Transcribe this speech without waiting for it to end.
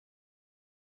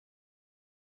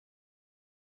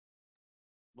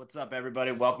What's up,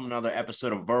 everybody? Welcome to another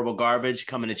episode of Verbal Garbage,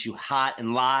 coming at you hot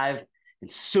and live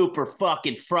and super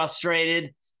fucking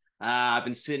frustrated. I've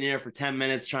been sitting here for 10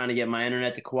 minutes trying to get my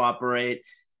internet to cooperate.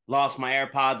 Lost my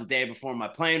AirPods the day before my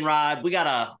plane ride. We got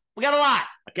a lot,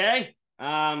 okay?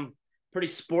 Pretty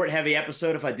sport heavy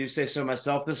episode, if I do say so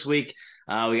myself, this week.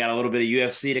 We got a little bit of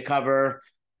UFC to cover,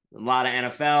 a lot of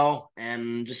NFL,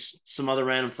 and just some other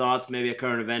random thoughts, maybe a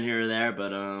current event here or there,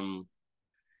 but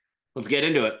let's get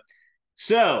into it.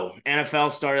 So,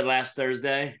 NFL started last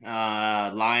Thursday.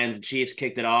 Lions and Chiefs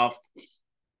kicked it off.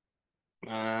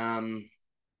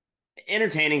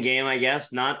 Entertaining game, I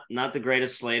guess. Not the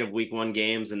greatest slate of week one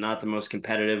games and not the most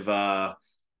competitive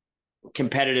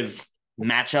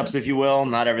matchups, if you will.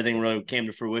 Not everything really came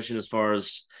to fruition as far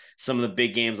as some of the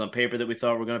big games on paper that we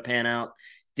thought were going to pan out.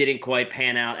 Didn't quite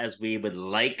pan out as we would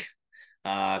like.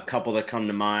 A couple that come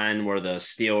to mind were the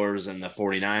Steelers and the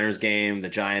 49ers game, the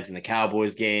Giants and the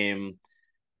Cowboys game,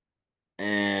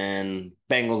 and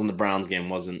Bengals and the Browns game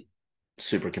wasn't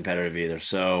super competitive either.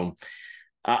 So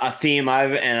a theme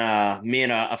me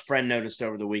and a friend noticed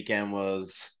over the weekend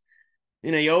was,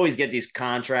 you always get these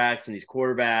contracts and these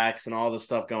quarterbacks and all this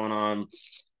stuff going on,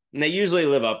 and they usually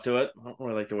live up to it. I don't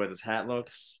really like the way this hat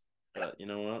looks, but you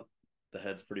know what? The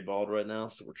head's pretty bald right now,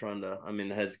 so we're trying to.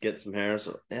 The head's get some hair,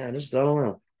 so yeah, I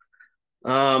don't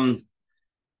know.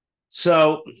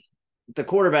 So the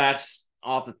quarterbacks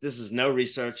off. This is no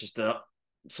research,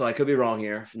 so I could be wrong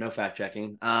here. No fact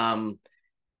checking.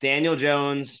 Daniel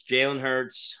Jones, Jalen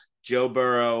Hurts, Joe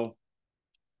Burrow,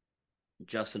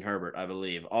 Justin Herbert, I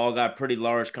believe, all got pretty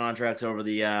large contracts over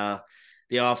the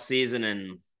offseason,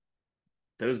 and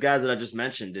those guys that I just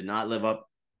mentioned did not live up.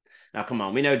 Now, come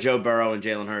on, we know Joe Burrow and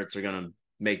Jalen Hurts are going to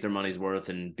make their money's worth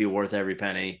and be worth every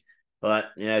penny. But,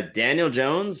 Daniel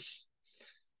Jones,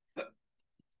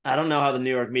 I don't know how the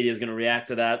New York media is going to react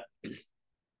to that.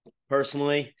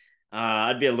 Personally,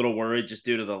 I'd be a little worried just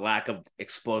due to the lack of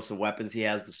explosive weapons he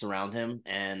has to surround him.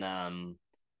 And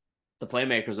the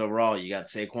playmakers overall, you got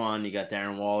Saquon, you got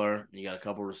Darren Waller, you got a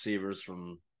couple receivers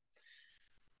from,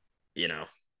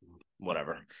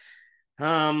 whatever.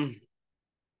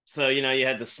 So, you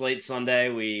had the slate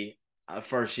Sunday.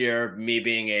 First year, me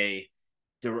being a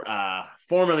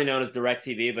formerly known as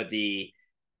DirecTV, but the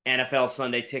NFL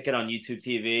Sunday Ticket on YouTube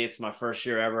TV. It's my first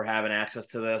year ever having access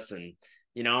to this. And,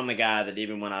 I'm the guy that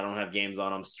even when I don't have games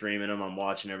on, I'm streaming them, I'm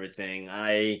watching everything.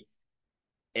 I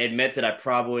admit that I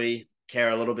probably care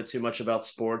a little bit too much about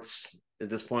sports at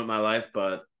this point in my life,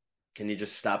 but can you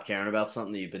just stop caring about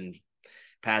something that you've been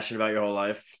passionate about your whole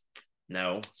life?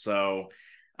 No. So,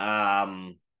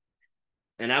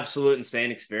 an absolute insane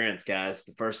experience, guys.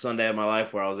 The first Sunday of my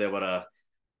life where I was able to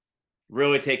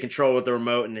really take control with the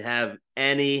remote and have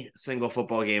any single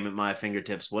football game at my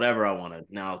fingertips, whatever I wanted.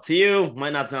 Now, to you,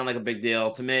 might not sound like a big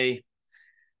deal. To me,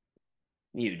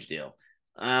 huge deal.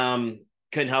 Couldn't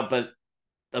help but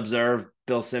observe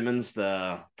Bill Simmons,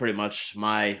 the pretty much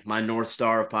my North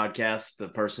Star of podcasts, the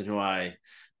person who I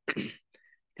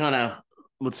kind of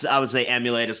I would say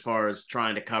emulate as far as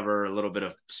trying to cover a little bit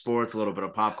of sports, a little bit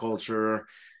of pop culture.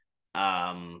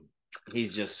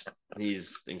 He's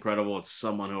incredible. It's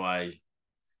someone who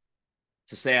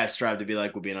to say I strive to be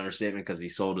like would be an understatement because he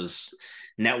sold his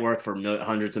network for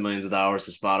hundreds of millions of dollars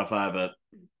to Spotify. But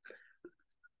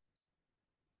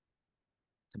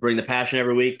to bring the passion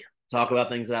every week, talk about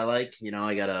things that I like.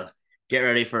 I got to get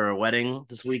ready for a wedding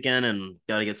this weekend and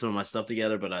got to get some of my stuff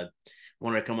together. But I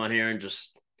wanted to come on here and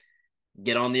just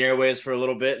get on the airwaves for a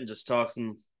little bit and just talk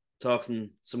some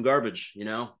garbage,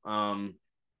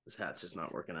 This hat's just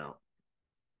not working out.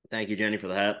 Thank you, Jenny, for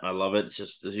the hat. I love it. It's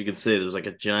just, as you can see, there's like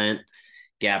a giant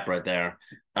gap right there.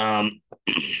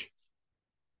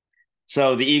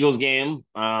 So the Eagles game,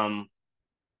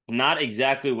 not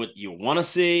exactly what you want to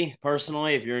see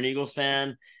personally if you're an Eagles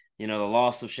fan. The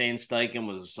loss of Shane Steichen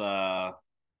was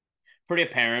pretty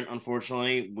apparent,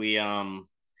 unfortunately.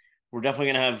 We're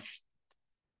definitely going to have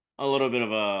a little bit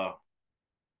of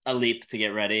a leap to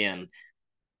get ready, and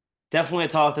definitely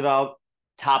talked about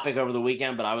topic over the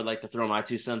weekend, but I would like to throw my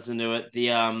 2 cents into it.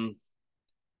 The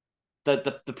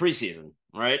preseason,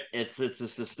 right? It's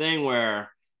this thing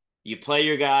where you play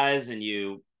your guys and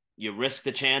you risk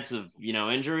the chance of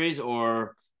injuries,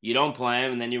 or you don't play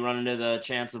them and then you run into the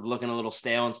chance of looking a little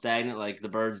stale and stagnant like the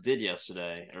Birds did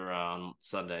yesterday or on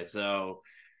Sunday. So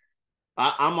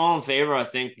I'm all in favor. I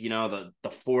think the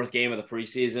fourth game of the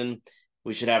preseason,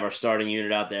 we should have our starting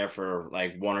unit out there for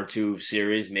like 1 or 2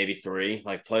 series, maybe 3,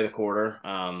 like play the quarter.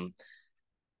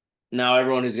 Now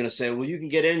everyone who's going to say, well, you can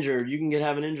get injured, you can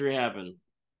have an injury happen.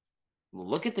 Well,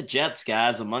 look at the Jets,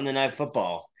 guys, on Monday Night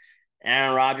Football.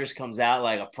 Aaron Rodgers comes out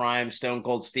like a prime Stone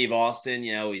Cold Steve Austin.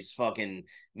 He's fucking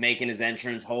making his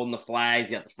entrance, holding the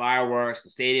flags, got the fireworks, the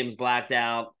stadium's blacked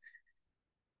out.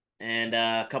 And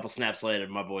a couple snaps later,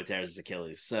 my boy tears his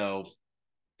Achilles. So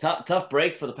tough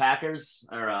break for the Packers,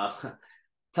 or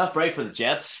tough break for the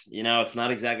Jets. It's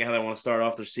not exactly how they want to start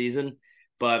off their season,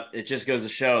 but it just goes to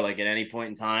show, like, at any point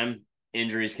in time,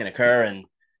 injuries can occur, and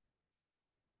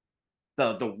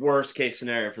the worst case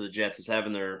scenario for the Jets is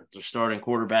having their starting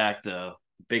quarterback, the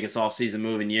biggest offseason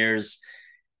move in years,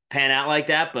 pan out like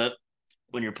that. But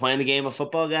when you're playing the game of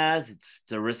football, guys, it's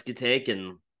a risk you take.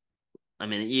 And I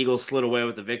mean, the Eagles slid away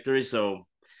with the victory, so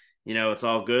it's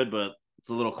all good, but it's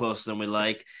a little closer than we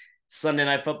like. Sunday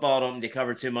Night Football, don't need to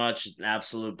cover too much. An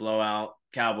absolute blowout.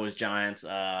 Cowboys, Giants.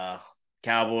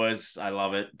 Cowboys, I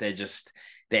love it.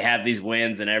 They have these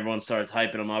wins and everyone starts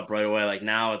hyping them up right away. Like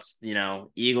now it's,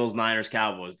 Eagles, Niners,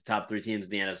 Cowboys, the top three teams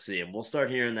in the NFC. And we'll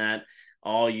start hearing that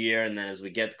all year. And then as we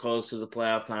get close to the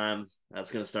playoff time,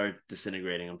 that's going to start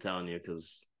disintegrating, I'm telling you,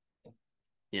 because,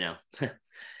 it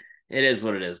is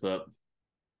what it is. But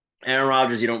Aaron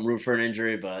Rodgers, you don't root for an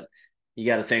injury, but you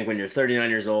got to think when you're 39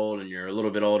 years old and you're a little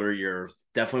bit older, you're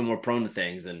definitely more prone to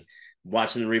things. And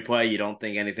watching the replay, you don't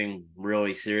think anything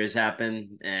really serious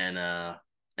happened, and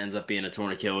ends up being a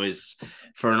torn Achilles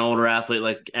for an older athlete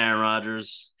like Aaron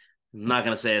Rodgers. I'm not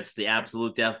going to say it's the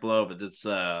absolute death blow, but there's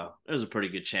a pretty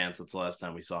good chance that's the last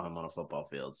time we saw him on a football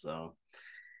field. So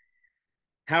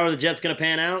how are the Jets going to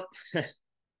pan out?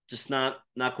 Just not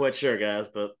quite sure, guys.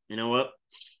 But you know what?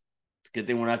 It's a good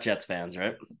thing we're not Jets fans,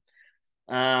 right?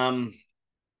 Monday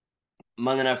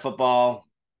Night Football,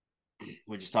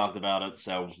 we just talked about it,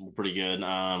 so we're pretty good.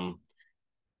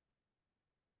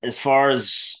 As far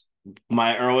as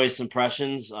my earliest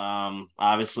impressions,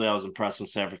 obviously I was impressed with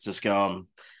San Francisco.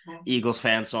 I'm Eagles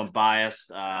fan, so I'm biased.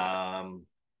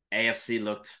 AFC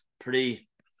looked pretty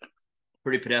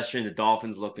pedestrian. The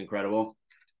Dolphins looked incredible.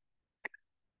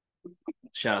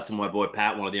 Shout out to my boy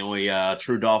Pat, one of the only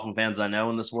true Dolphin fans I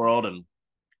know in this world, and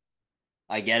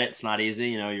I get it. It's not easy.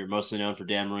 You're mostly known for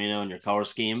Dan Marino and your color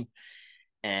scheme,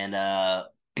 and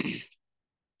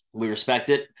we respect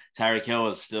it. Tyreek Hill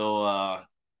is still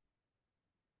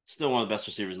one of the best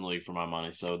receivers in the league for my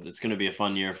money. So it's going to be a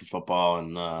fun year for football.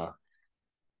 And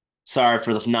sorry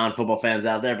for the non-football fans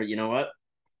out there, but you know what?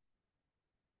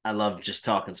 I love just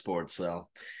talking sports. So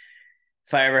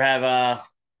if I ever have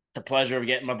the pleasure of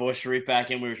getting my boy Sharif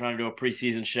back in, we were trying to do a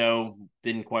preseason show,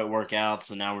 didn't quite work out.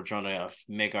 So now we're trying to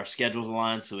make our schedules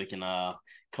align so we can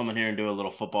come in here and do a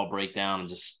little football breakdown and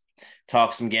just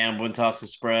talk some gambling, talk some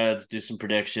spreads, do some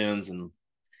predictions, and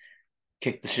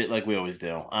kick the shit like we always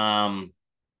do.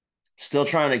 Still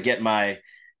trying to get my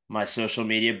social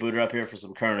media booted up here for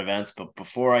some current events, but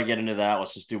before I get into that,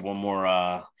 let's just do one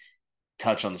more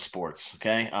touch on the sports,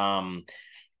 okay?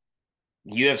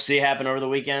 UFC happened over the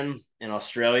weekend in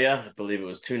Australia. I believe it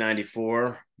was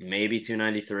 294, maybe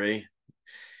 293.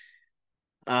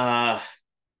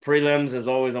 Prelims, as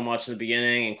always, I'm watching the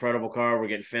beginning. Incredible card. We're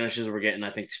getting finishes. We're getting, I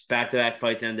think, back-to-back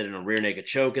fights ended in a rear naked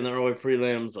choke in the early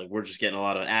prelims. Like, we're just getting a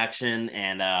lot of action.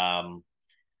 And,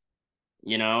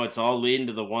 it's all leading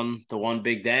to the one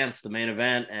big dance, the main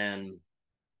event. And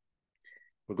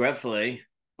regretfully,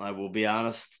 I will be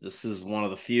honest, this is one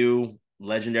of the few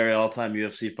legendary all-time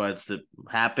UFC fights that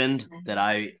happened that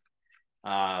I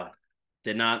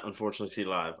did not, unfortunately, see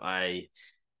live. I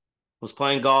was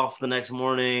playing golf the next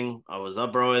morning. I was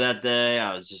up early that day.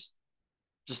 I was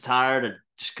just tired. I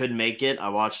just couldn't make it. I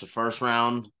watched the first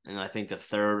round and I think the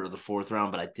third or the fourth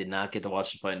round, but I did not get to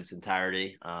watch the fight in its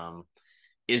entirety.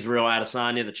 Israel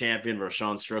Adesanya, the champion, versus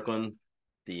Sean Strickland,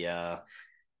 the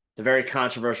very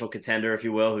controversial contender, if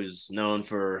you will, who's known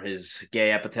for his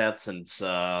gay epithets and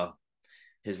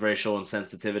his racial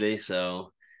insensitivity.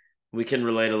 So we can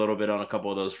relate a little bit on a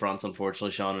couple of those fronts, unfortunately,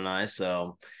 Sean and I.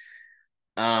 So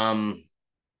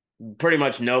pretty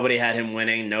much nobody had him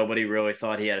winning. Nobody really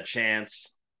thought he had a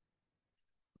chance.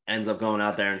 Ends up going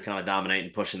out there and kind of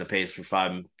dominating, pushing the pace for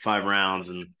five rounds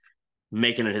and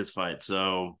making it his fight.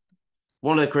 So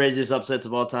one of the craziest upsets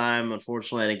of all time.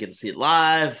 Unfortunately, I didn't get to see it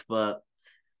live, but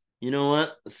you know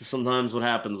what? This is sometimes what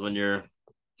happens when you're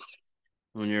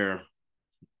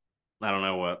I don't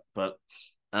know what, but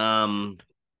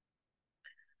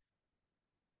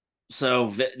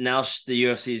so now the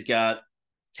UFC's got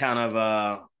kind of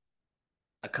a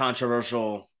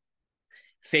controversial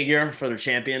figure for their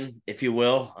champion, if you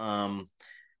will.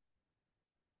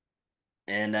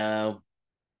 And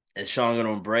is Sean going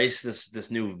to embrace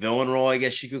this new villain role, I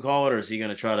guess you could call it, or is he going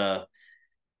to try to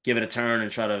give it a turn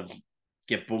and try to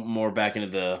get more back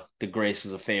into the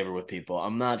graces of favor with people?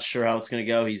 I'm not sure how it's going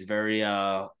to go. He's very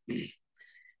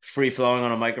free flowing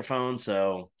on a microphone.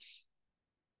 So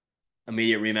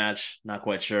immediate rematch. Not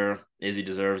quite sure Izzy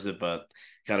deserves it, but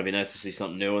kind of be nice to see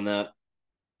something new in that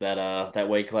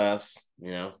weight class.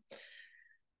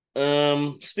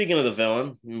 Speaking of the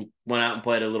villain, went out and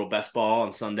played a little best ball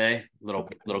on Sunday. Little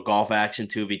golf action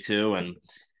 2v2, and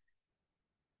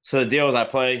so the deal is I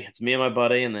play. It's me and my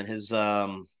buddy, and then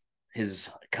his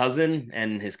cousin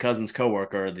and his cousin's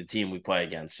coworker are the team we play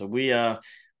against. So we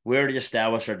already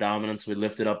established our dominance. We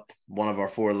lifted up one of our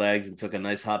four legs and took a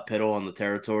nice hot piddle on the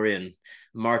territory and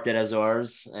marked it as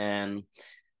ours. And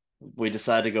we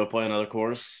decided to go play another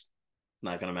course.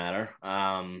 Not gonna matter.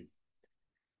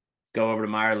 Go over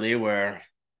to Meyer Lee, where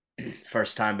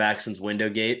first time back since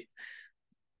Windowgate.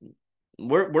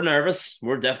 We're nervous.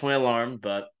 We're definitely alarmed,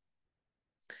 but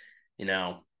you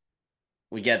know,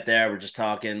 we get there, we're just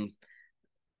talking.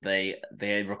 They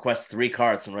request three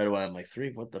carts, and right away I'm like,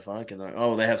 three? What the fuck? And they're like,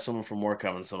 oh, they have someone from work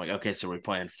coming. So I'm like, okay, so we're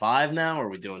playing five now, or are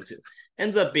we doing two?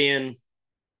 Ends up being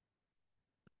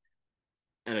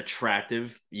an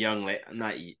attractive young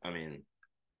lady. I mean, I'm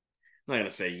not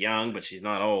gonna say young, but she's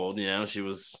not old. She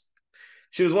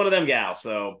was one of them gals.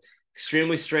 So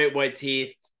extremely straight white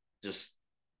teeth, just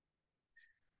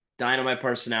dynamite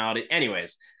personality.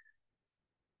 Anyways,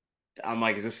 I'm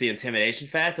like, is this the intimidation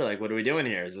factor? Like, what are we doing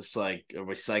here? Is this like, are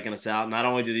we psyching us out? Not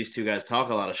only do these two guys talk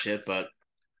a lot of shit, but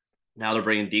now they're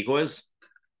bringing decoys.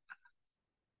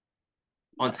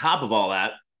 On top of all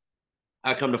that,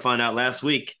 I come to find out last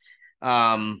week.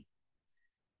 Um,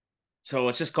 so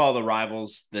let's just call the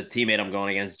rivals, the teammate I'm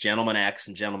going against, Gentleman X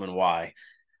and Gentleman Y.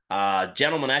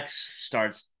 Gentleman X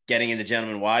starts getting into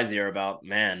Gentleman Y's ear about,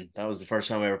 man, that was the first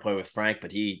time we ever played with Frank,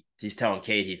 but he's telling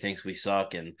Kate he thinks we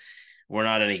suck and we're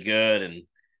not any good. And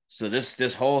so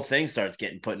this whole thing starts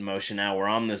getting put in motion now, where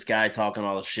I'm this guy talking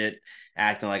all the shit,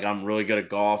 acting like I'm really good at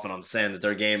golf, and I'm saying that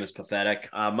their game is pathetic.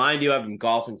 Mind you, I've been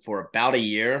golfing for about a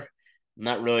year. I'm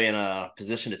not really in a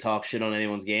position to talk shit on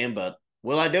anyone's game, but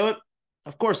will I do it?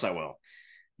 Of course I will.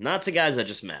 Not to guys I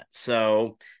just met.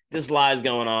 So this lie's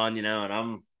going on, and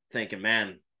I'm thinking,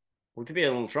 man, we could be in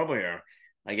a little trouble here.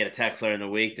 I get a text later in the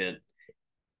week that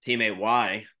teammate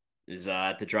Y is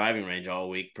at the driving range all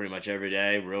week, pretty much every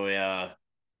day, really,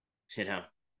 you know,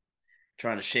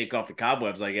 trying to shake off the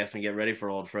cobwebs, I guess, and get ready for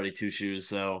old Freddie Two Shoes.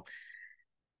 So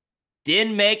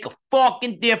didn't make a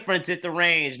fucking difference at the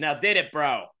range. Now, did it,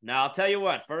 bro? Now, I'll tell you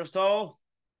what, first hole,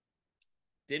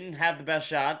 didn't have the best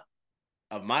shot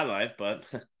of my life, but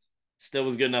still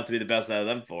was good enough to be the best out of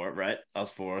them four, right?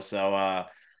 Us four. So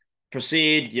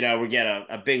proceed, we get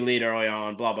a big lead early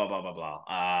on, blah, blah, blah, blah,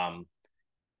 blah.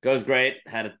 Goes great.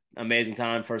 Had an amazing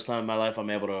time. First time in my life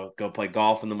I'm able to go play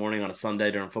golf in the morning on a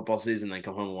Sunday during football season, then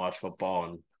come home and watch football.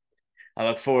 And I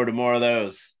look forward to more of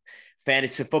those.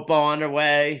 Fantasy football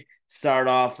underway. Start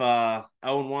off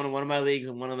 0-1 in one of my leagues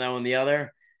and 1-0 in the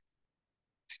other.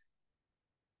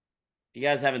 If you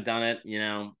guys haven't done it,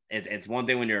 it's one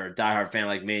thing when you're a diehard fan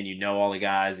like me and you know all the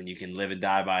guys and you can live and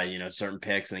die by, certain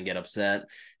picks and then get upset,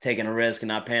 taking a risk and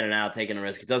not panning out, taking a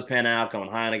risk. It does pan out, going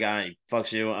high on a guy and he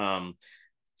fucks you.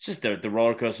 It's just the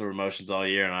roller coaster of emotions all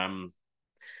year, and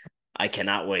I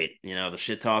cannot wait. The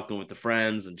shit talking with the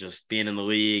friends and just being in the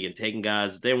league and taking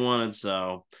guys that they wanted.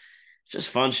 So it's just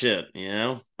fun shit,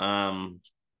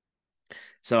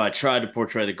 So I tried to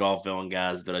portray the golf villain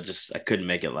guys, but I couldn't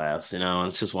make it last, and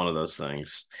it's just one of those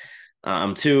things.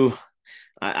 I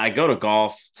go to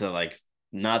golf to like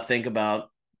not think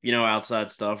about, outside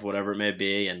stuff, whatever it may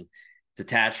be, and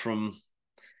detach from,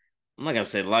 I'm not going to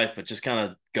say life, but just kind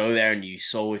of go there and you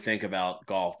solely think about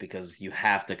golf because you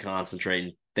have to concentrate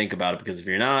and think about it, because if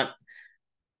you're not,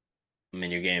 I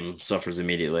mean, your game suffers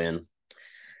immediately. And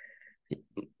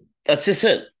that's just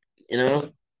it.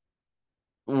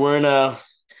 We're in a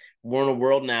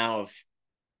world now of,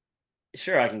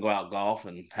 sure, I can go out golf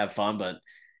and have fun, but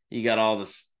you got all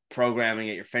this programming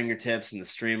at your fingertips and the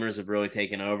streamers have really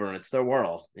taken over and it's their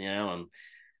world, and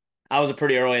I was a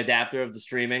pretty early adapter of the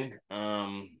streaming.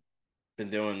 Been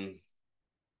doing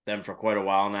them for quite a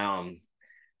while now. I'm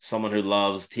someone who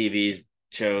loves TVs,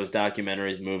 shows,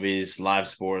 documentaries, movies, live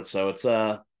sports. So it's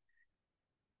a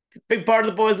big part of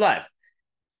the boy's life.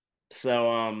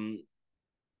 So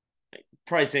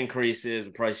price increases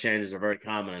and price changes are very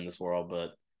common in this world,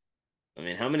 but I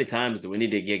mean, how many times do we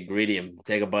need to get greedy and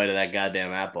take a bite of that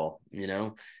goddamn apple,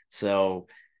 So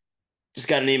just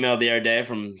got an email the other day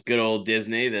from good old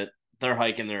Disney that they're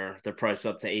hiking their price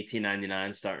up to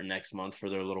 $18.99 starting next month for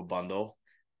their little bundle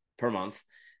per month.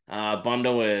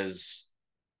 Bundle is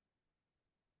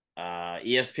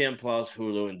ESPN Plus,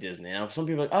 Hulu, and Disney. Now, some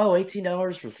people are like, oh,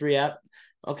 $18 for 3 apps.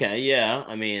 Okay, yeah.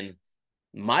 I mean,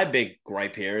 My big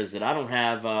gripe here is that I don't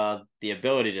have the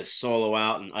ability to solo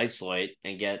out and isolate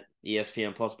and get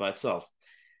ESPN Plus by itself.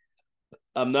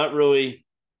 I'm not really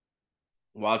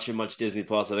watching much Disney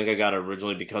Plus. I think I got it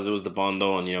originally because it was the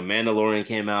bundle, and Mandalorian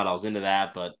came out. I was into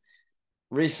that, but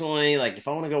recently, like if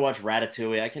I want to go watch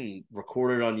Ratatouille, I can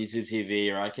record it on YouTube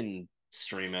TV or I can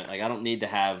stream it. Like I don't need to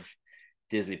have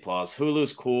Disney Plus.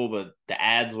 Hulu's cool, but the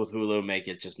ads with Hulu make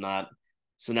it just not.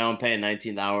 So now I'm paying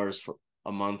 $19 for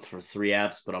a month for 3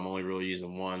 apps, but I'm only really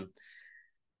using one.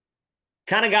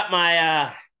 Kind of got my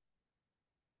ass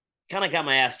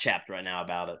chapped right now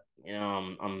about it.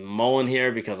 I'm mulling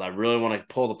here because I really want to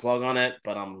pull the plug on it,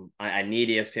 but I need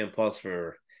ESPN Plus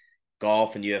for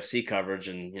golf and UFC coverage,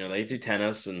 and they do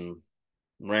tennis and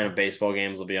random baseball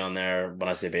games will be on there. When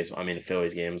I say baseball, I mean the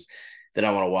Phillies games that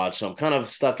I want to watch. So I'm kind of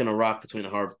stuck between a rock and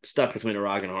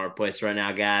a hard place right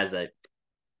now, guys. That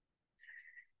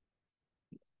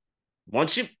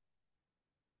once you,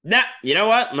 nah, you know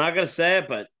what? I'm not gonna say it,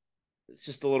 but it's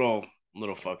just a little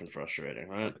fucking frustrating,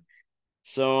 right?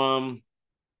 So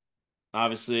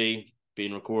obviously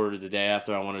being recorded the day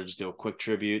after, I want to just do a quick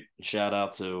tribute and shout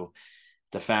out to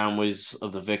the families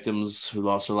of the victims who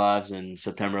lost their lives in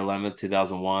September 11th,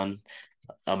 2001.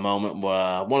 A moment,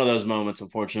 one of those moments,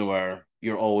 unfortunately, where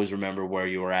you'll always remember where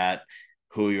you were at,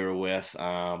 who you were with.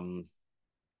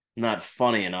 Not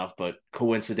funny enough, but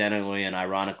coincidentally and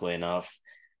ironically enough,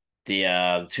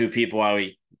 the two people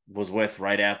I was with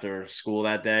right after school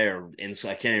that day, I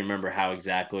can't even remember how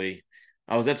exactly.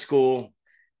 I was at school,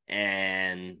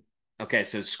 and okay,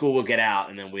 so school would get out,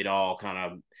 and then we'd all kind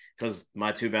of, because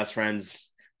my two best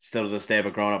friends still to this day,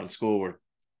 but growing up in school, were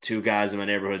two guys in my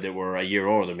neighborhood that were a year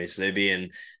older than me, so they'd be in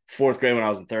fourth grade when I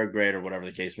was in third grade or whatever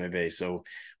the case may be. So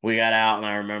we got out, and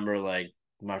I remember like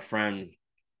my friend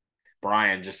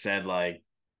Brian just said like,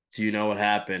 "Do you know what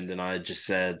happened?" And I just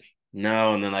said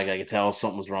no, and then like I could tell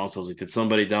something was wrong. So I was like, "Did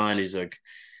somebody die?" And he's like,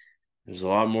 "There's a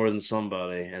lot more than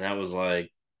somebody," and that was like,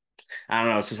 I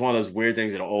don't know. It's just one of those weird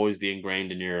things that'll always be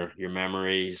ingrained in your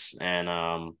memories,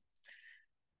 and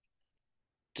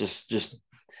just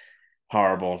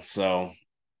horrible. So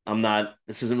I'm not.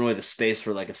 This isn't really the space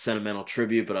for like a sentimental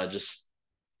tribute, but I just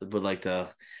would like to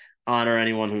honor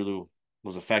anyone who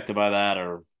was affected by that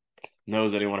or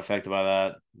knows anyone affected by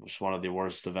that. Which is one of the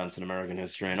worst events in American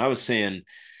history. And I was seeing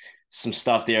some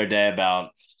stuff the other day about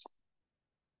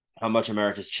how much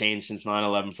America's changed since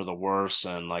 9/11 for the worse,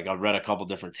 and like I read a couple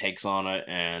different takes on it,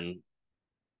 and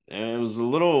it was a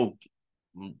little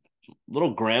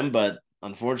grim, but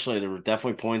unfortunately there were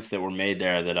definitely points that were made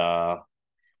there that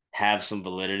have some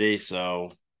validity.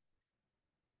 So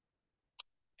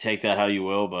take that how you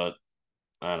will, but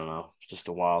I don't know, just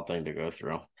a wild thing to go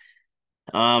through.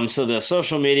 So the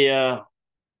social media,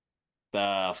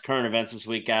 the current events this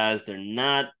week, guys, they're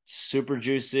not super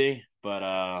juicy,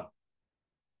 but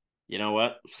you know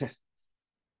what?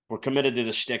 We're committed to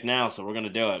the shtick now, so we're gonna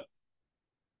do it.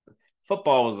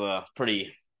 Football was a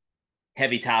pretty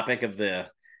heavy topic of the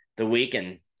week,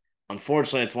 and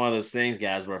unfortunately, it's one of those things,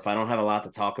 guys, where if I don't have a lot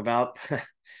to talk about,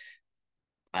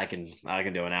 I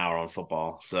can do an hour on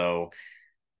football. So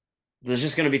there's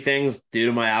just going to be things due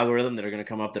to my algorithm that are going to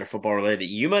come up that are football related that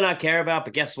you might not care about,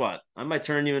 but guess what? I might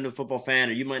turn you into a football fan,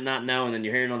 or you might not know, and then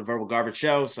you're hearing on the Verbal Garbage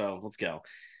Show. So let's go.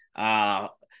 Uh,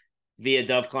 Via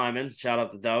Dove Climbing, shout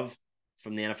out to Dove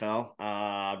from the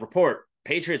NFL. Report: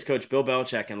 Patriots coach Bill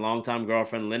Belichick and longtime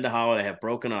girlfriend Linda Holiday have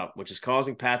broken up, which is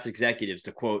causing Pat's executives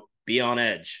to quote be on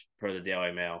edge, per the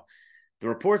Daily Mail. The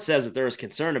report says that there is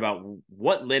concern about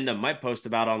what Linda might post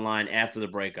about online after the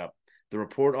breakup. The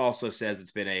report also says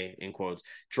it's been a, in quotes,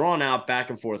 drawn out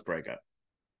back and forth breakup.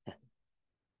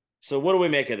 So what do we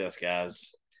make of this,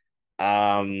 guys?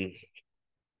 Um,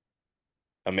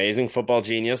 Amazing football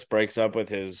genius breaks up with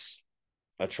his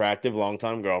attractive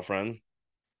longtime girlfriend.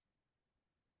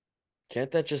 Can't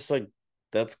that just like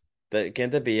that's that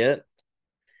can't that be it?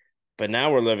 But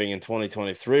now we're living in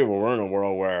 2023 where we're in a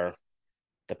world where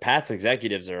the Pats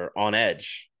executives are on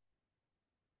edge.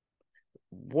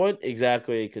 What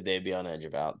exactly could they be on edge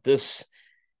about?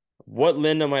 What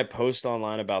Linda might post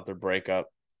online about their breakup.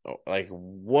 Like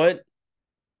what?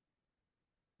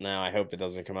 Now I hope it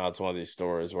doesn't come out to one of these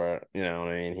stories where, you know what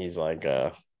I mean, he's like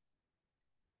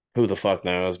who the fuck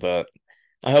knows, but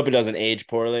I hope it doesn't age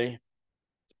poorly.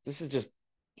 This is just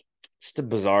a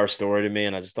bizarre story to me,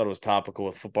 and I just thought it was topical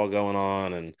with football going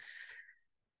on, and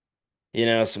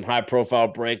some high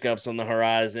profile breakups on the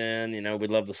horizon. We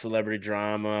love the celebrity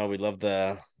drama, we love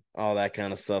the all that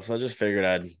kind of stuff. So I just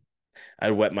figured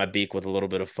I'd wet my beak with a little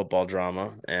bit of football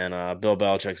drama, and Bill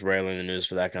Belichick's rarely in the news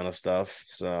for that kind of stuff.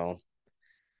 So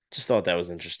just thought that was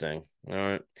interesting. All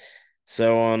right.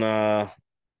 So on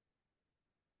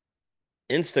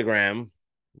Instagram,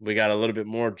 we got a little bit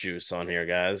more juice on here,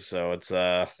 guys. So it's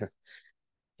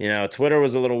Twitter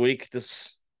was a little weak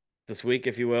this week,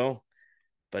 if you will,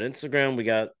 but Instagram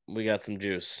we got some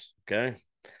juice. Okay,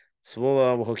 so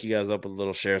we'll hook you guys up with a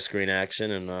little share screen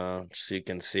action and so you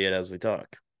can see it as we talk.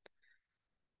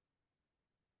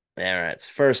 All right, so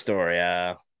first story.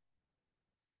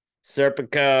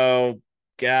 Serpico,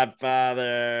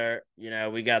 Godfather.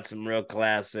 We got some real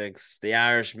classics. The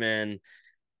Irishman.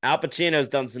 Al Pacino's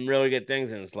done some really good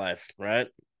things in his life, right?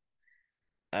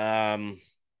 Our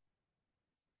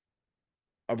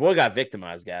boy got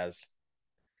victimized, guys.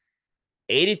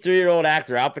 83-year-old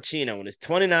actor Al Pacino and his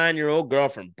 29-year-old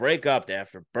girlfriend break up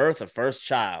after birth of first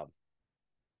child.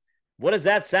 What does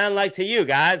that sound like to you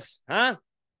guys? Huh?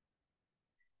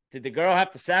 Did the girl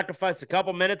have to sacrifice a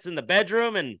couple minutes in the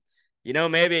bedroom and,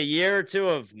 maybe a year or two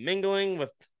of mingling with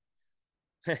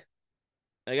a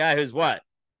guy who's what?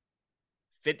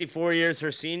 54 years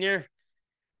her senior?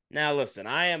 Now, listen,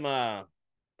 I'm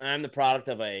the product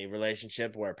of a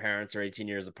relationship where parents are 18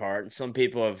 years apart, and some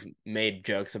people have made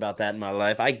jokes about that in my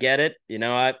life. I get it. You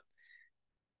know what?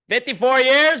 54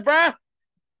 years, bruh.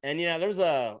 And there's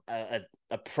a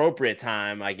appropriate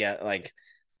time. I get like,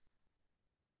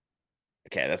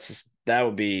 okay, that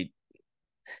would be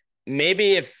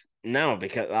maybe if no,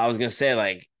 because I was gonna say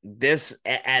like this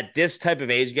at this type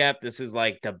of age gap, this is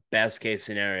like the best case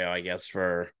scenario, I guess,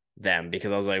 for them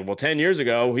because I was like, well, 10 years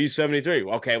ago he's 73.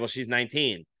 Okay, well she's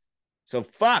 19. So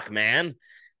fuck, man.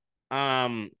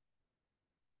 Um,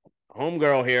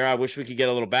 Homegirl here. I wish we could get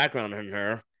a little background on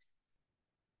her.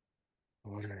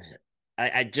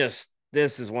 I just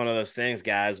this is one of those things,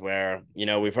 guys, where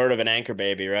we've heard of an anchor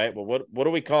baby, right? Well, what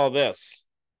do we call this?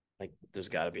 Like, there's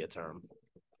got to be a term.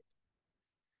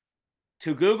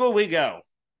 To Google we go.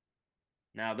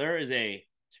 Now there is a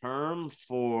term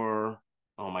for.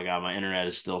 Oh my god, my internet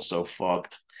is still so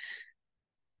fucked.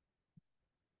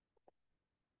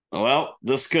 Well,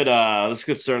 this could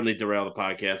certainly derail the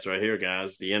podcast right here,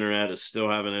 guys. The internet is still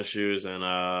having issues,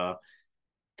 and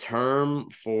term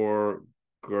for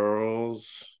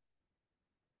girls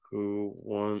who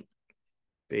want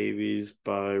babies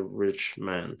by rich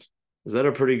men. Is that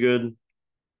a pretty good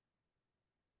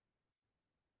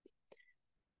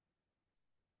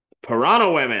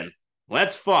Piranha Women?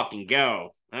 Let's fucking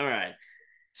go. All right.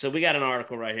 So we got an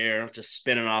article right here, just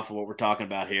spinning off of what we're talking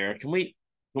about here. Can we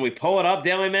pull it up,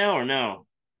 Daily Mail, or no?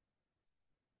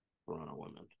 Piranha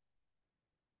Women.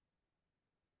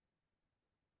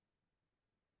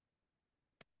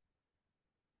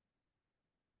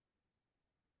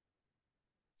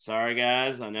 Sorry,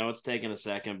 guys. I know it's taking a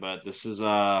second, but this is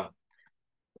a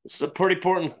pretty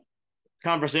important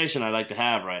conversation I'd like to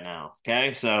have right now.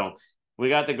 Okay, so we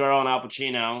got the girl and Al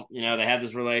Pacino. They have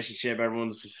this relationship.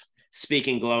 Everyone's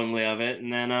speaking glowingly of it,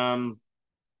 and then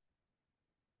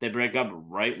they break up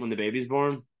right when the baby's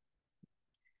born.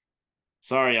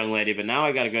 Sorry, young lady, but now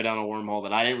I got to go down a wormhole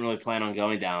that I didn't really plan on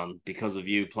going down because of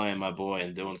you playing my boy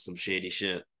and doing some shady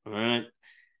shit. All right.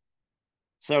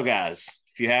 So, guys,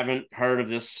 if you haven't heard of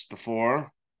this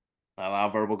before, I allow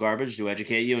verbal garbage to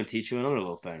educate you and teach you another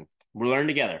little thing. We're learning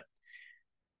together.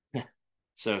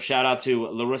 So, shout out to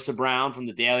Larissa Brown from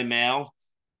the Daily Mail.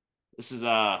 This is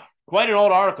quite an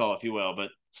old article, if you will, but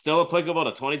still applicable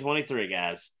to 2023,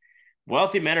 guys.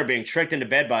 Wealthy men are being tricked into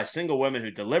bed by single women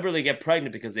who deliberately get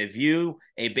pregnant because they view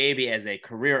a baby as a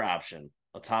career option,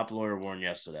 a top lawyer warned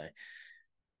yesterday.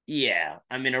 Yeah,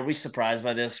 I mean, are we surprised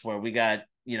by this? Where we got,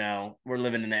 we're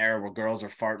living in the era where girls are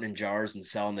farting in jars and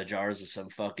selling the jars to some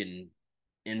fucking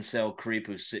incel creep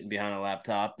who's sitting behind a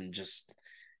laptop and just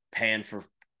paying for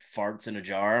farts in a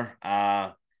jar.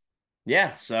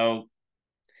 Yeah, so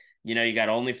you got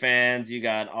OnlyFans, you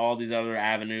got all these other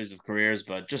avenues of careers,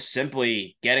 but just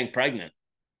simply getting pregnant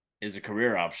is a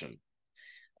career option.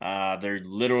 They're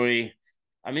literally,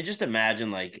 I mean, just imagine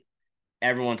like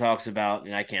everyone talks about,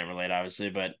 and I can't relate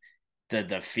obviously, but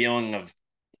the feeling of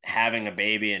having a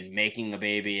baby and making a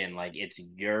baby and like it's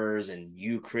yours and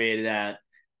you created that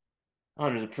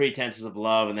under the pretenses of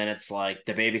love, and then it's like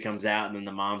the baby comes out and then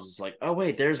the mom's just like, oh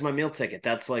wait, there's my meal ticket.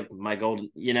 That's like my golden,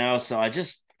 so I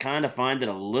just kind of find it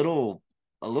a little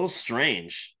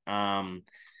strange.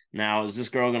 Now is this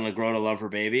girl gonna grow to love her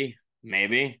baby?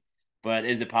 Maybe. But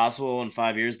is it possible in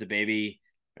 5 years the baby,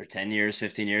 or 10 years,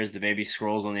 15 years, the baby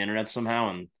scrolls on the internet somehow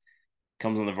and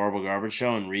comes on the Verbal Garbage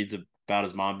Show and reads about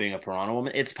his mom being a piranha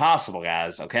woman? It's possible,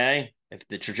 guys, okay? If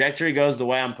the trajectory goes the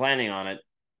way I'm planning on it,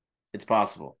 it's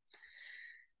possible.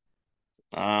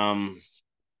 A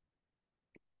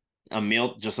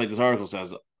meal, just like this article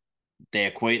says, they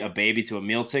equate a baby to a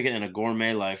meal ticket and a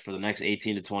gourmet life for the next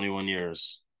 18 to 21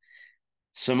 years.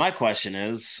 So my question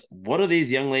is, what do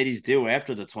these young ladies do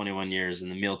after the 21 years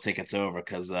and the meal ticket's over?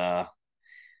 Because as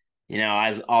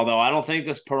although I don't think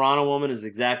this Piranha Woman is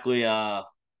exactly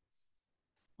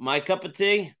my cup of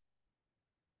tea.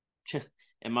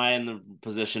 Am I in the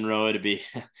position really to be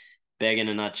begging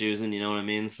and not choosing? You know what I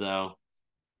mean? So,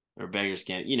 or beggars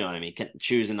can't, you know what I mean? Can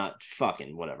choose and not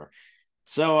fucking whatever.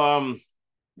 So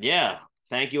yeah.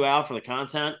 Thank you, Al, for the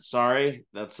content. Sorry,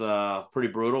 that's pretty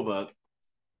brutal, but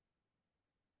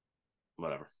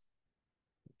whatever.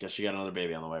 Guess you got another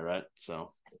baby on the way, right?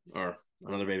 So, or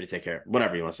another baby to take care of,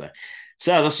 whatever you want to say.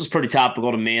 So this was pretty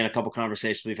topical to me and a couple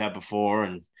conversations we've had before,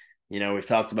 and we've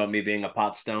talked about me being a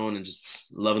pot stone and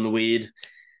just loving the weed.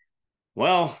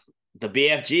 Well, the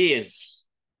BFG is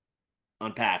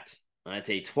unpacked. It's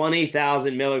a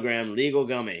 20,000 milligram legal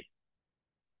gummy.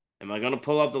 Am I going to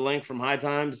pull up the link from High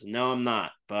Times? No, I'm not.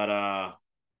 But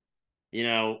you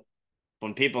know,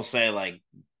 when people say like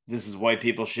this is white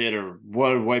people shit or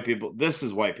what are white people, this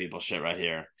is white people shit right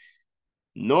here.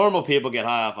 Normal people get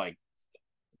high off like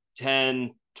 10,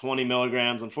 20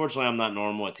 milligrams. Unfortunately, I'm not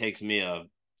normal. It takes me a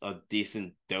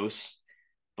decent dose.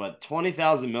 But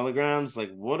 20,000 milligrams,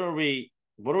 like what are we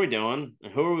doing?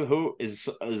 Who is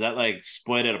that like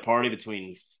split at a party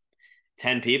between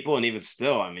 10 people? And even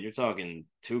still, I mean, you're talking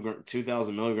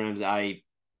 2,000 milligrams. I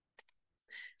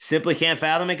simply can't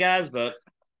fathom it, guys, but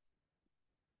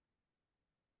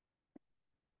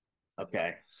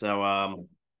okay. So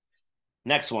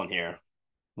next one here.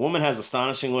 Woman has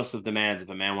astonishing list of demands if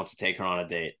a man wants to take her on a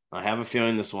date. I have a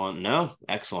feeling this one. No?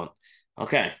 Excellent.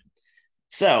 Okay.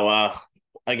 So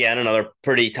again, another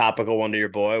pretty topical one to your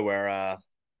boy where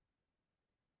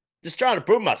just trying to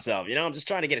prove myself, I'm just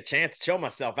trying to get a chance to show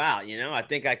myself out, I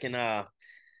think I can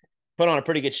put on a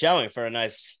pretty good showing for a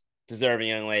nice deserving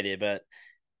young lady, but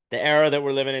the era that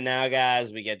we're living in now,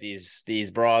 guys, we get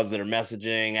these broads that are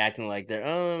messaging, acting like they're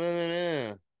oh no, no,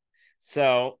 no.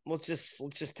 So let's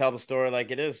just tell the story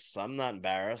like it is. I'm not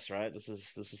embarrassed, right? This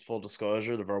is full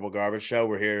disclosure, the Verbal Garbage Show.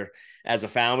 We're here as a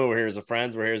family, we're here as a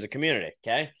friends, we're here as a community.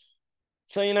 Okay.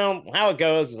 So how it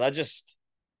goes is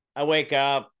I wake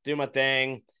up, do my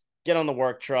thing, get on the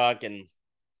work truck and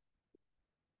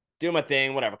do my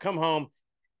thing, whatever. Come home.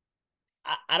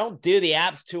 I don't do the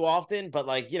apps too often, but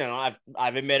like,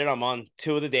 I've admitted I'm on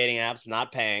two of the dating apps,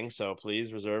 not paying. So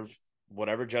please reserve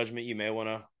whatever judgment you may want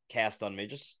to cast on me.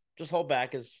 Just hold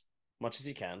back as much as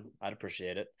you can. I'd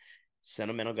appreciate it.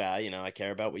 Sentimental guy, I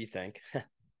care about what you think.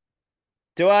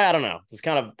 Do I? I don't know. It's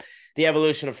kind of the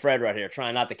evolution of Fred right here,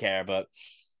 trying not to care, but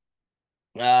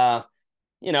uh,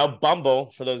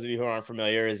 Bumble, for those of you who aren't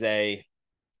familiar, is I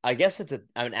guess it's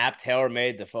an app tailor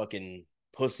made to fucking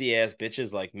pussy ass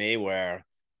bitches like me, where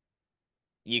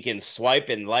you can swipe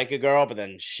and like a girl, but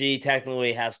then she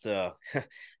technically has to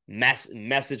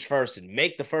message first and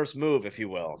make the first move, if you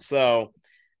will. So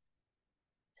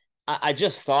I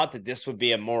just thought that this would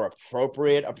be a more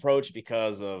appropriate approach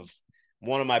because of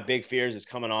one of my big fears is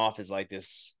coming off as like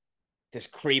this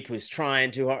creep who's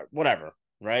trying too hard, whatever,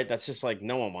 right? That's just like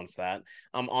no one wants that.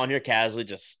 I'm on here casually,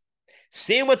 just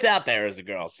seeing what's out there, as the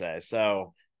girls say.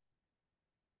 So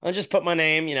I just put my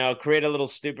name, create a little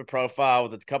stupid profile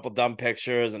with a couple dumb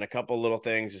pictures and a couple little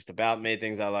things just about me,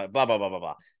 things I like, blah blah blah blah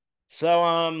blah. So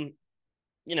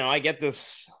I get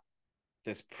this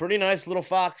pretty nice little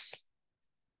fox,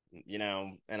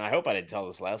 and I hope I didn't tell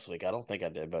this last week. I don't think I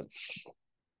did, but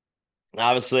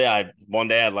obviously one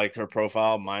day I liked her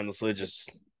profile mindlessly,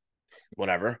 just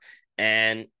whatever.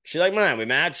 And she liked mine. We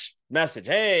match, message,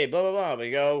 hey, blah blah blah. We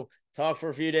go talk for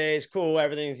a few days, cool,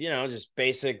 everything's just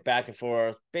basic back and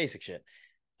forth, basic shit.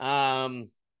 Pretty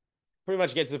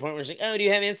much get to the point where she's like, oh, do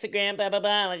you have Instagram, blah blah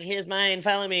blah, like here's mine,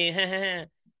 follow me.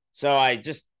 So I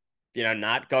just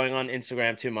not going on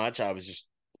Instagram too much. I was just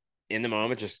in the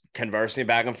moment, just conversing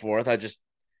back and forth. I was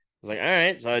like, all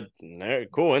right, so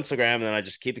cool, Instagram, and then I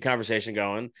just keep the conversation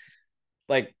going.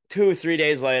 Like 2 or 3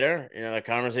 days later, the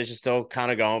conversation's still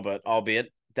kind of going, but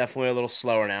albeit definitely a little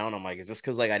slower now. And I'm like, is this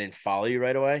because like I didn't follow you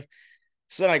right away?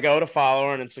 So then I go to follow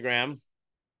her on Instagram.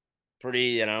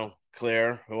 Pretty,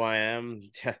 clear who I am.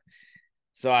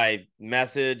 So I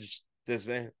messaged this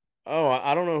thing. Oh,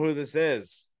 I don't know who this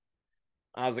is.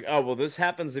 I was like, oh, well, this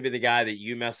happens to be the guy that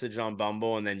you messaged on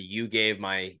Bumble and then you gave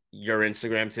your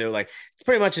Instagram to. Like, it's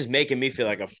pretty much just making me feel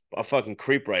like a fucking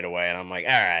creep right away. And I'm like,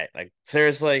 all right, like,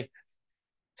 seriously?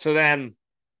 So then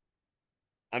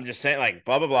I'm just saying, like,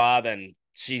 blah, blah, blah. Then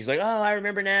she's like, oh, I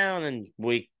remember now. And then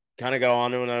we kind of go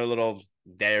on to another little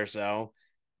day or so.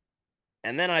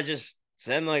 And then I just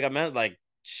said, like, I meant, like,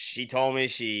 she told me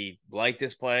she liked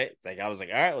this play. Like, I was like,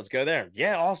 all right, let's go there.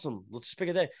 Yeah, awesome. Let's just pick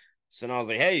a day. So then I was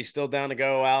like, hey, you still down to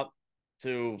go out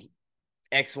to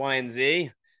X, Y, and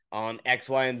Z on X,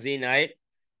 Y, and Z night.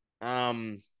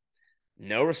 Um,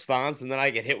 no response, and then I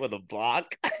get hit with a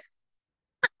block.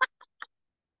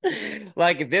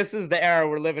 Like this is the era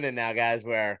we're living in now, guys,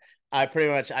 where I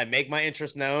pretty much I make my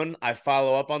interest known, I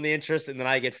follow up on the interest, and then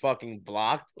I get fucking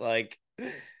blocked. Like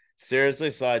seriously.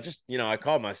 So I just, I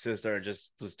called my sister and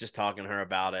just was just talking to her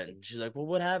about it. And she's like, well,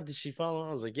 what happened? Did she follow?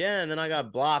 I was like, yeah, and then I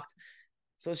got blocked.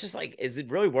 So it's just like, is it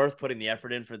really worth putting the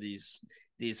effort in for these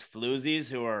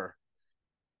floozies who are,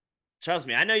 trust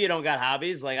me, I know you don't got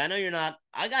hobbies. Like I know you're not.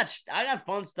 I got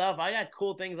fun stuff. I got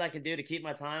cool things I can do to keep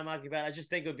my time occupied. I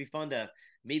just think it would be fun to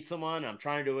meet someone. I'm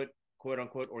trying to do it quote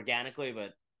unquote organically,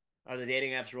 but are the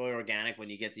dating apps really organic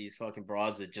when you get these fucking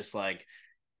broads that just like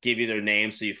give you their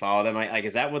names so you follow them? Like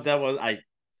is that what that was?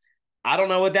 I don't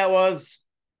know what that was.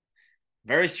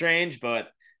 Very strange, but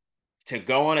to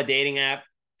go on a dating app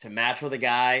to match with a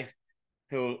guy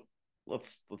who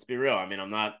let's be real. I mean, I'm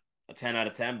not a 10 out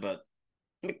of 10, but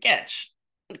I'm a catch.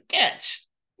 I'm a catch.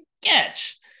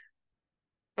 Catch.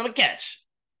 I'm a catch.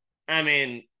 I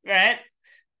mean, right?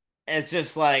 It's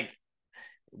just like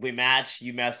we match,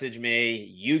 you message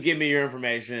me, you give me your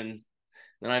information,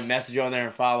 then I message you on there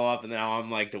and follow up, and now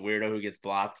I'm like the weirdo who gets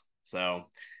blocked. So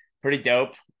pretty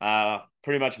dope.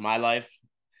 Pretty much my life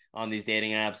on these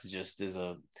dating apps just is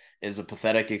a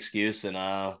pathetic excuse. And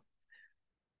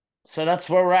so that's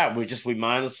where we're at. We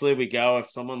mindlessly we go. If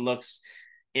someone looks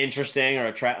interesting or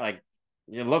attract, like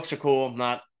looks are cool.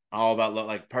 Not all about look,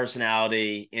 like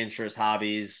personality, interest,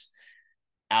 hobbies,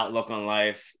 outlook on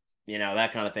life.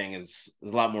 That kind of thing is a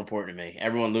lot more important to me.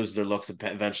 Everyone loses their looks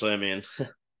eventually. I mean,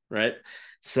 right?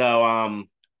 So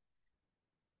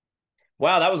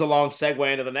wow, that was a long segue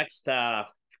into the next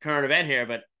current event here,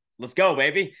 but let's go,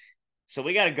 baby. So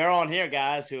we got a girl on here,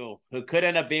 guys, who could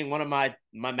end up being one of my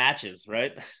matches,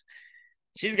 right?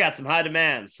 She's got some high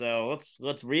demands. So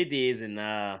let's read these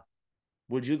and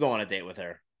would you go on a date with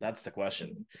her? That's the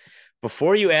question.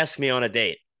 Before you ask me on a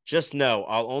date, just know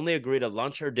I'll only agree to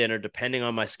lunch or dinner depending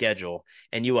on my schedule,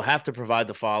 and you will have to provide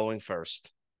the following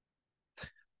first.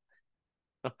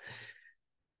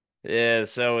 Yeah,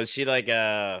 so is she like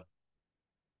a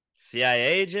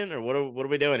CIA agent or what are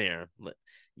we doing here?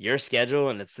 Your schedule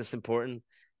and it's this important.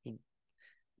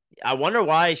 I wonder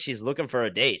why she's looking for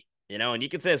a date, and you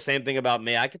can say the same thing about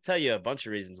me. I could tell you a bunch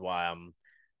of reasons why I'm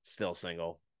still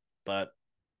single, but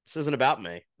this isn't about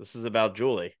me. This is about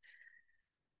Julie.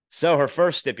 So her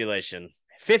first stipulation,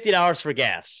 $50 for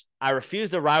gas. I refuse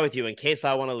to ride with you in case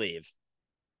I want to leave.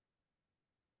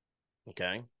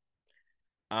 Okay.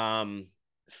 Um,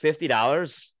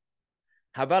 $50.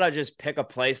 How about I just pick a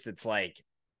place that's like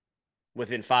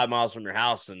within 5 miles from your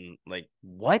house and like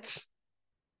what?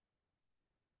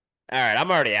 All right,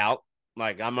 I'm already out.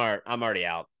 Like I'm already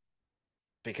out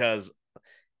because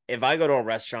if I go to a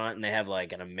restaurant and they have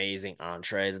like an amazing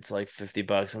entree that's like $50,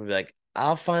 I'm gonna be like,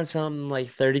 I'll find something like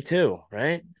 32,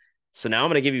 right? So now I'm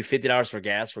gonna give you $50 for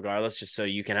gas regardless, just so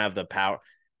you can have the power.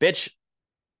 Bitch,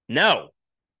 no.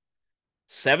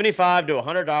 75 to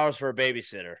 $100 for a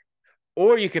babysitter.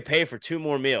 Or you could pay for 2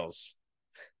 more meals.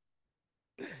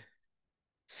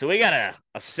 So we got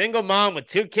a single mom with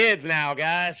 2 kids now,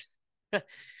 guys.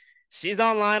 She's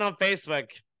online on Facebook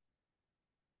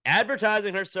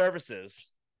advertising her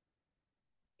services.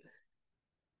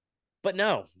 But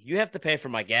no, you have to pay for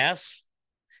my gas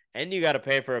and you got to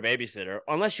pay for a babysitter.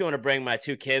 Unless you want to bring my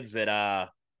 2 kids that,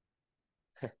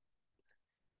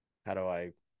 how do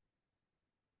I?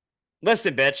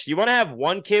 Listen, bitch, you want to have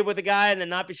 1 kid with a guy and then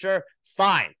not be sure?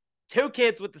 Fine. 2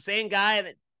 kids with the same guy.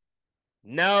 And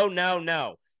no, no,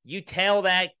 no. You tell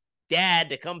that dad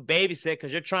to come babysit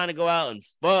because you're trying to go out and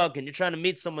fuck and you're trying to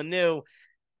meet someone new.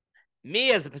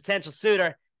 Me as a potential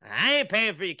suitor, I ain't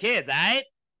paying for your kids, all right?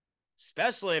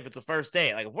 Especially if it's a first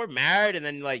date. Like if we're married and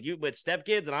then like you with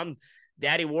stepkids and I'm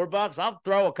Daddy Warbucks, I'll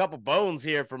throw a couple bones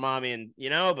here for mommy and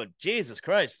but Jesus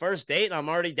Christ, first date, I'm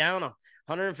already down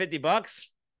 $150.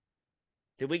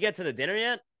 Did we get to the dinner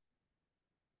yet?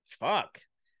 Fuck.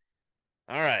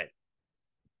 All right.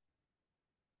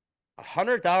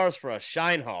 $100 for a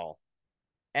Shine Hall.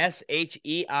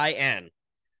 SHEIN.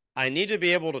 I need to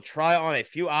be able to try on a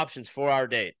few options for our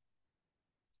date.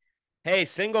 Hey,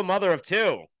 single mother of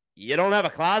 2. You don't have a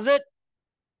closet?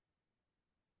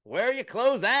 Where are your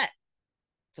clothes at?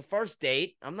 It's a first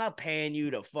date. I'm not paying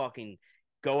you to fucking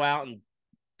go out and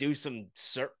do some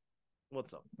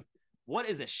What's up? What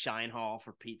is a Shine Hall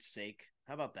for Pete's sake?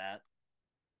 How about that?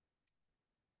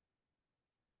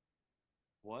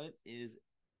 What is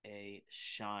a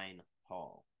Shine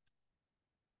Hall?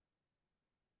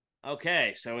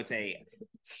 Okay, so it's a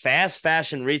fast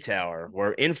fashion retailer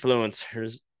where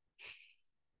influencers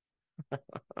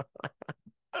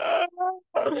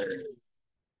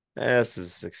This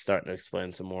is starting to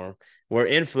explain some more. Where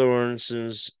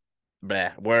influencers,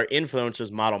 where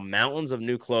influencers model mountains of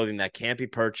new clothing that can be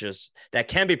purchased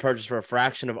for a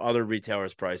fraction of other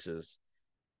retailers' prices.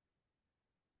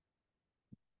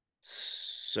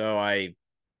 So I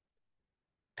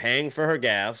paying for her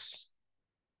gas.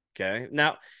 Okay.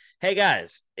 Now, hey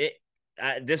guys,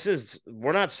 this is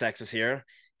we're not sexist here.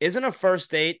 Isn't a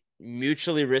first date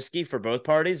mutually risky for both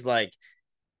parties? Like,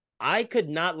 I could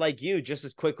not like you just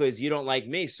as quickly as you don't like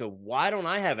me. So why don't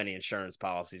I have any insurance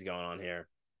policies going on here?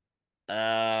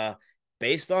 Uh,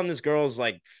 Based on this girl's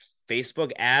like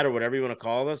Facebook ad or whatever you want to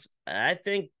call this, I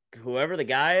think whoever the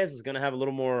guy is going to have a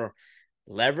little more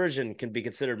leverage and can be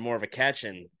considered more of a catch.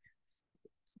 And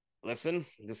listen,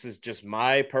 this is just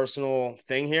my personal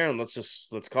thing here, and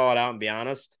let's call it out and be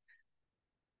honest.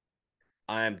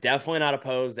 I'm definitely not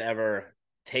opposed to ever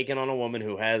taking on a woman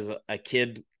who has a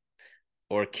kid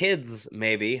or kids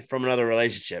maybe from another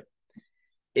relationship.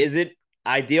 Is it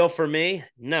ideal for me?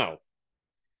 No.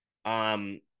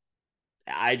 Um,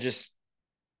 I just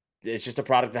it's just a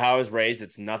product of how I was raised.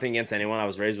 It's nothing against anyone. I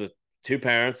was raised with two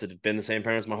parents that have been the same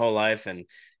parents my whole life, and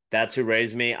that's who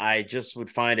raised me. I just would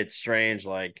find it strange,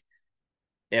 like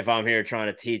if I'm here trying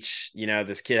to teach,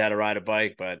 this kid how to ride a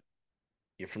bike, but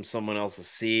you're from someone else's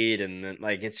seed, and then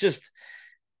like it's just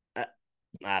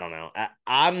I don't know.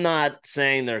 I'm not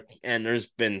saying there's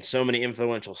been so many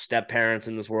influential step parents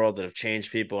in this world that have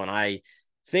changed people, and I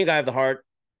think I have the heart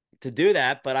to do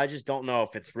that, but I just don't know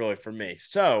if it's really for me.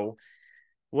 So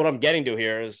what I'm getting to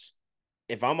here is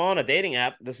if I'm on a dating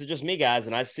app, this is just me, guys,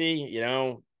 and I see,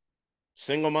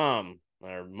 single mom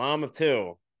or mom of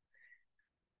two,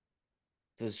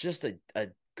 there's just a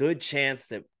good chance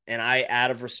that, and I, out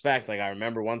of respect, like I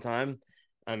remember one time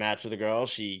I matched with a girl,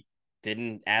 she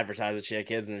didn't advertise that she had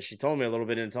kids, and she told me a little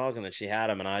bit in talking that she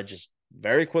had them, and I just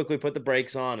very quickly put the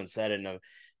brakes on and said in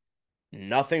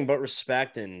nothing but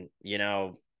respect and,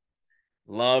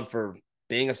 love for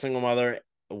being a single mother,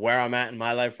 where I'm at in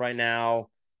my life right now,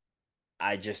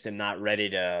 I just am not ready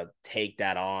to take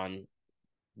that on,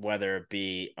 whether it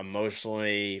be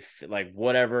emotionally, like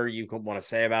whatever you want to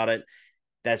say about it.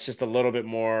 That's just a little bit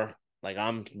more like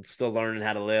I'm still learning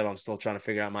how to live. I'm still trying to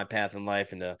figure out my path in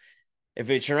life. And if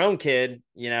it's your own kid,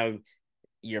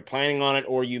 you're planning on it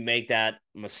or you make that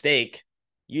mistake,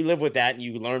 you live with that and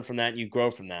you learn from that and you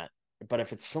grow from that. But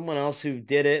if it's someone else who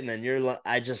did it and then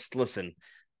I just listen,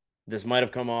 this might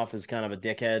have come off as kind of a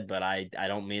dickhead, but I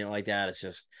don't mean it like that.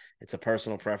 It's a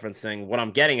personal preference thing. What I'm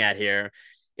getting at here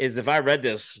is if I read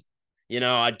this,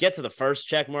 I'd get to the first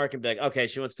check mark and be like, okay,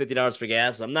 she wants $50 for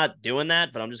gas. I'm not doing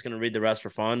that, but I'm just going to read the rest for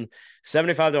fun.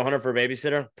 75 to 100 for a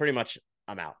babysitter, pretty much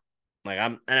I'm out.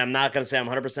 And I'm not going to say I'm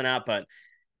 100% out, but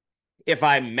if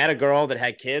I met a girl that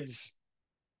had kids,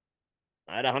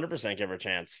 I'd 100% give her a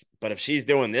chance. But if she's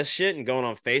doing this shit and going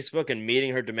on Facebook and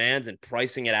meeting her demands and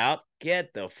pricing it out,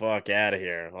 get the fuck out of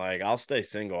here. Like, I'll stay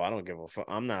single. I don't give a fuck.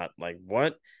 I'm not like,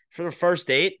 what? For the first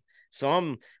date? So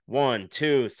I'm 1,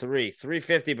 2, 3,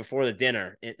 350 before the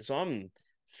dinner. So I'm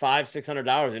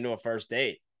 $500-$600 into a first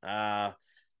date. Met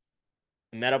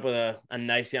up with a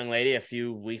nice young lady a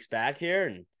few weeks back here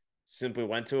and simply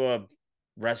went to a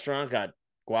restaurant, got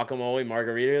guacamole,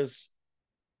 margaritas,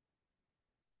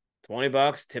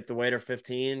 $20, tipped the waiter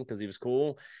 15 because he was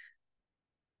cool.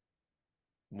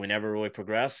 We never really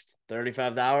progressed.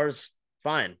 $35,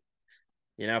 fine.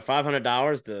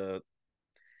 $500 to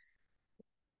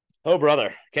oh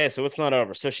brother. Okay, so it's not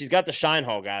over. So she's got the shine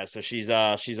hole, guys. So she's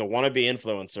a wannabe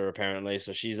influencer apparently.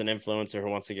 So she's an influencer who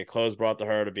wants to get clothes brought to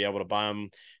her to be able to buy them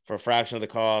for a fraction of the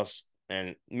cost.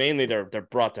 And mainly they're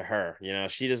brought to her.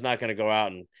 She is not going to go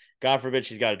out and God forbid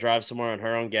she's got to drive somewhere on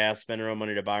her own gas, spend her own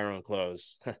money to buy her own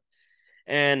clothes.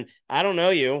 And I don't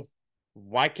know you.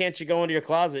 Why can't you go into your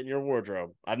closet in your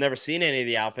wardrobe? I've never seen any of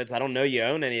the outfits. I don't know you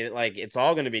own any. Like, it's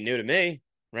all going to be new to me,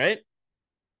 right?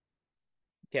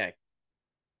 Okay.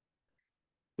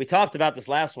 We talked about this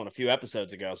last one a few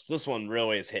episodes ago, so this one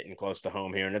really is hitting close to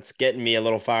home here, and it's getting me a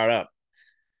little fired up.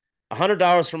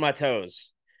 $100 for my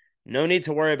toes. No need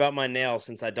to worry about my nails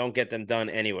since I don't get them done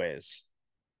anyways.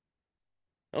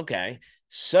 Okay.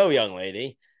 So, young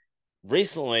lady,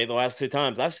 recently, the last two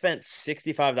times, I've spent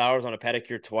 $65 on a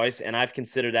pedicure twice, and I've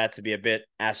considered that to be a bit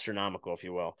astronomical, if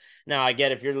you will. Now, I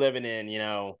get if you're living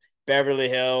in, Beverly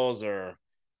Hills or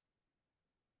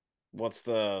what's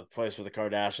the place where the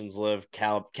Kardashians live,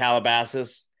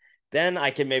 Calabasas, then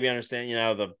I can maybe understand,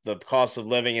 the cost of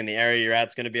living in the area you're at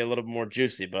is going to be a little more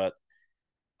juicy, but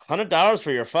 $100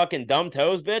 for your fucking dumb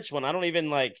toes, bitch, when I don't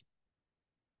even like.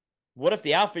 What if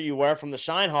the outfit you wear from the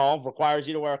Shine Hall requires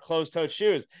you to wear closed-toed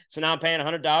shoes? So now I'm paying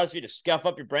 $100 for you to scuff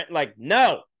up your brain? Like,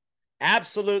 no,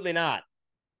 Absolutely not.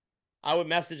 I would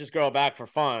message this girl back for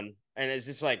fun. And it's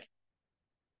just like,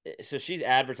 so she's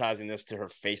advertising this to her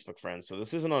Facebook friends. So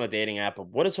this isn't on a dating app. But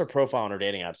what does her profile on her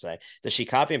dating app say? Does she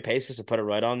copy and paste this and put it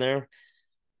right on there?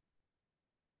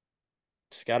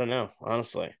 Just got to know,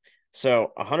 honestly.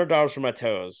 So $100 for my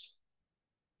toes.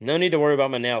 No need to worry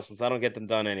about my nails since I don't get them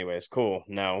done anyways. Cool.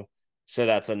 No. So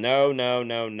that's a no, no,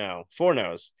 no, no. 4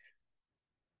 no's.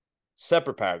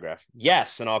 Separate paragraph.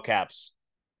 Yes, in all caps.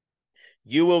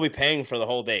 You will be paying for the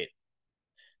whole date.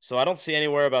 So I don't see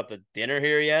anywhere about the dinner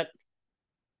here yet.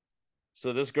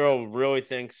 So this girl really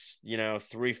thinks,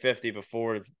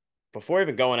 $350 before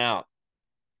even going out.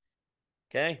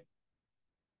 Okay?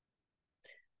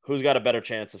 Who's got a better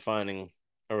chance of finding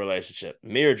a relationship?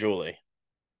 Me or Julie?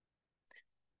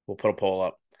 We'll put a poll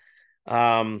up.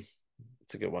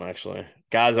 It's a good one actually.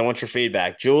 Guys, I want your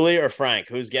feedback. Julie or Frank?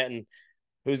 Who's getting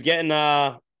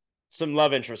some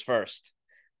love interest first?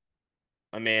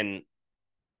 I mean,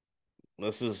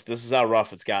 this is how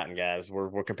rough it's gotten, guys.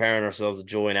 We're comparing ourselves to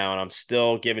Julie now, and I'm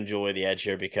still giving Julie the edge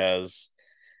here because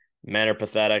men are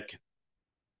pathetic,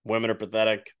 women are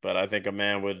pathetic, but I think a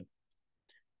man would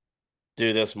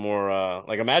do this more.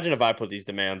 Like, imagine if I put these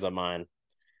demands on mine.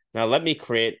 Now, let me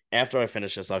create. After I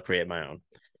finish this, I'll create my own.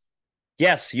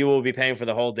 Yes, you will be paying for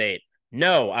the whole date.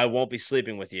 No, I won't be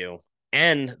sleeping with you.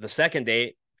 And the second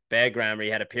date, bad grammar.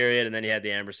 You had a period, and then you had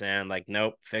the ampersand. Like,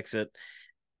 nope, fix it.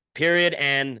 Period,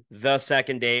 and the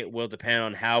second date will depend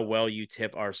on how well you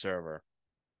tip our server.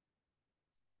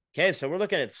 Okay, so we're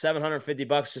looking at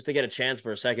 $750 just to get a chance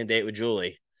for a second date with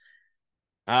Julie.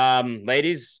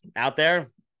 Ladies out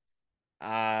there,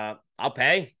 I'll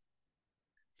pay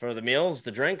for the meals,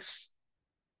 the drinks.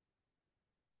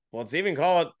 Well, let's even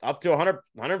call it up to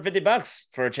 $150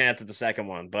 for a chance at the second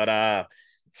one. But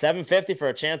 $750 for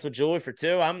a chance with Julie for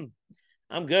 2. I'm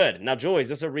good. Now, Julie, is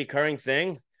this a recurring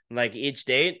thing? Like each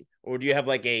date, or do you have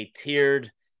like a tiered,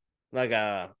 like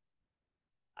a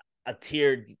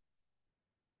tiered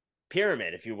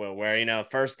pyramid, if you will, where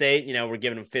first date, we're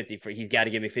giving him 50 for he's got to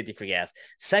give me 50 for gas.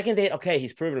 Second date, okay,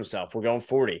 he's proven himself. We're going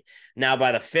 40. Now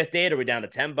by the fifth date, are we down to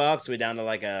 $10? Are we down to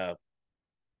like what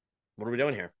are we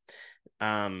doing here?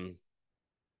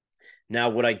 Now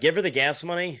would I give her the gas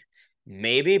money?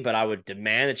 Maybe, but I would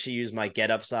demand that she use my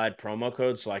Get Upside promo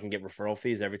code so I can get referral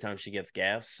fees every time she gets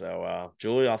gas. So,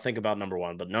 Julie, I'll think about number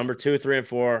 1, but number 2, 3, and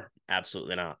 4,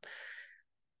 absolutely not.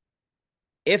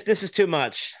 If this is too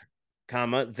much,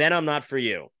 then I'm not for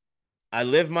you. I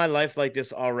live my life like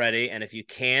this already, and if you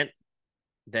can't,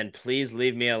 then please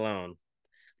leave me alone.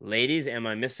 Ladies, am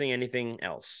I missing anything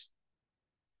else?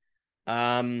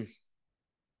 So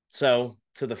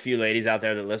to the few ladies out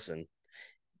there that listen,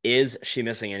 is she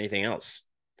missing anything else?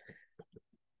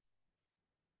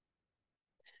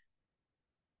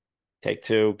 Take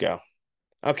 2, go.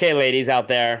 Okay, ladies out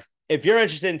there, if you're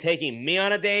interested in taking me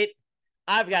on a date,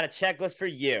 I've got a checklist for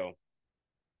you.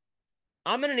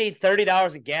 I'm going to need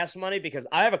 $30 in gas money because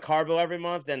I have a car bill every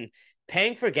month, and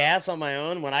paying for gas on my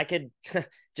own when I could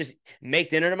just make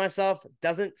dinner to myself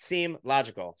doesn't seem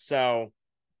logical. So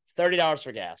 $30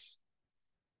 for gas.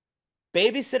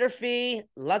 Babysitter fee.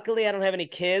 Luckily, I don't have any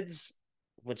kids,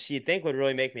 which you'd think would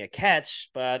really make me a catch,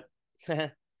 but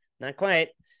not quite.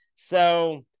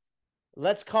 So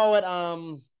let's call it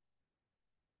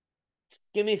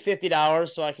give me $50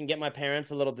 so I can get my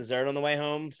parents a little dessert on the way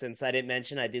home, since I didn't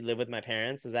mention I did live with my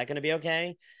parents. Is that going to be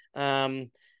okay? $100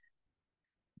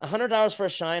 for a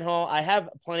shine haul. I have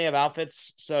plenty of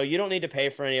outfits, so you don't need to pay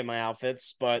for any of my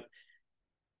outfits, but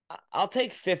I'll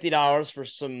take $50 for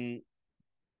some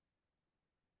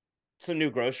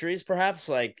new groceries, perhaps.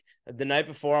 Like the night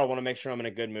before, I want to make sure I'm in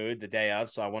a good mood the day of,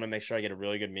 so I want to make sure I get a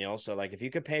really good meal. So like if you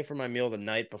could pay for my meal the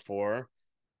night before,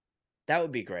 that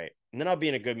would be great. And then I'll be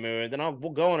in a good mood. Then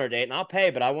we'll go on our date and I'll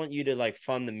pay, but I want you to like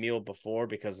fund the meal before,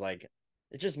 because like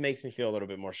it just makes me feel a little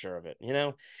bit more sure of it,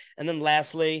 And then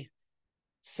lastly,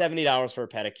 $70 for a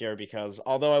pedicure, because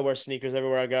although I wear sneakers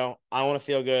everywhere I go, I want to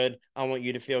feel good. I want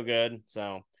you to feel good.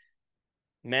 So,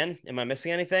 men, am I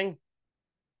missing anything?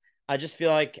 I just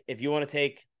feel like if you want to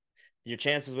take your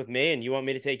chances with me and you want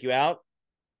me to take you out,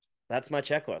 that's my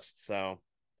checklist. So,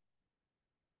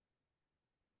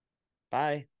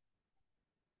 bye.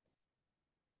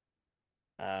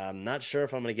 I'm not sure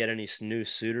if I'm going to get any new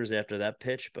suitors after that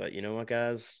pitch, but you know what,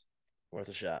 guys? Worth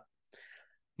a shot.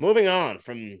 Moving on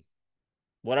from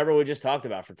whatever we just talked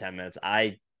about for 10 minutes.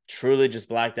 I truly just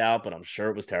blacked out, but I'm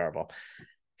sure it was terrible.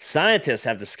 Scientists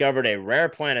have discovered a rare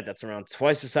planet that's around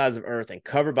twice the size of Earth and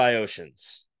covered by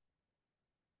oceans.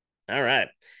 All right.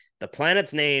 The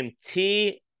planet's name,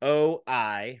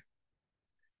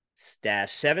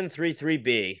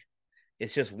 TOI-733b,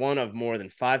 It's just one of more than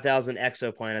 5,000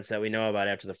 exoplanets that we know about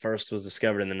after the first was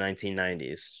discovered in the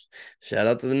 1990s. Shout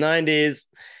out to the 90s.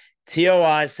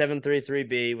 TOI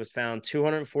 733b was found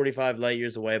 245 light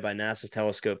years away by NASA's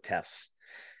telescope TESS,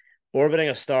 orbiting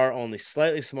a star only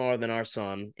slightly smaller than our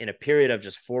sun in a period of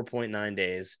just 4.9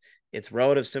 days. Its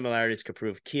relative similarities could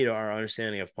prove key to our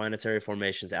understanding of planetary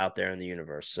formations out there in the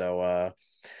universe. So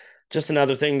just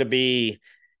another thing to be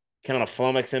kind of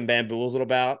flummoxed and bamboozled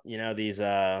about,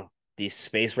 these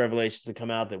space revelations that come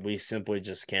out that we simply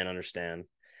just can't understand.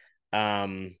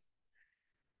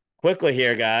 Quickly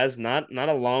here, guys, not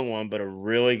a long one, but a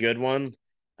really good one.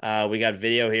 We got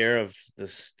video here of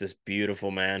this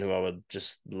beautiful man who I would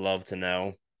just love to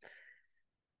know.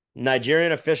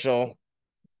 Nigerian official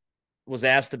was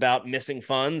asked about missing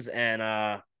funds, and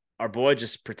our boy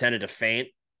just pretended to faint.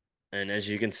 And as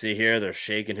you can see here, they're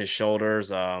shaking his shoulders.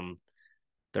 They're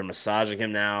massaging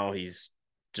him now. He's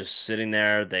just sitting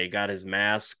there. They got his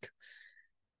mask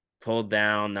pulled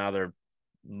down. Now they're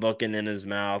looking in his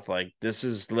mouth. Like, this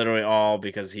is literally all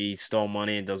because he stole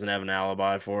money and doesn't have an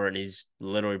alibi for it. And he's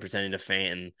literally pretending to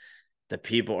faint. And the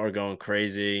people are going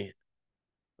crazy.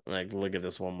 Like, look at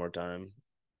this one more time.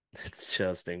 It's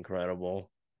just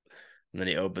incredible. And then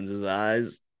he opens his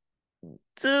eyes.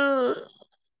 So,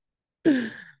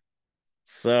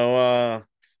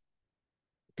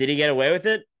 did he get away with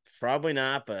it? Probably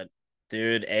not, but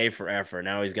dude, A for effort.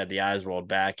 Now he's got the eyes rolled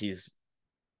back. He's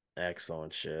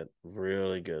excellent shit.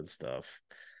 Really good stuff.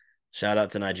 Shout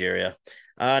out to Nigeria.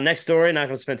 Next story, not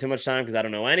going to spend too much time because I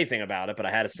don't know anything about it, but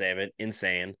I had to save it.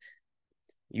 Insane.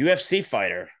 UFC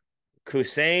fighter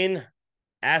Hussein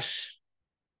Ashkabov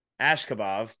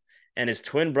and his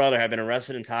twin brother have been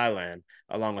arrested in Thailand,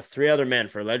 along with 3 other men,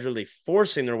 for allegedly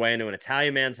forcing their way into an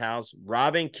Italian man's house,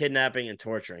 robbing, kidnapping, and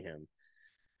torturing him.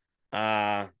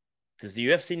 Does the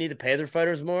UFC need to pay their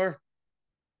fighters more?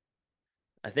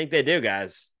 I think they do,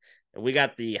 guys. We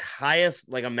got the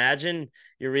highest, like, imagine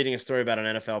you're reading a story about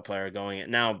an NFL player going.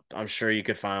 Now, I'm sure you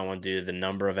could find one due to the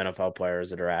number of NFL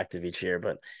players that are active each year,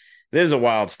 but this is a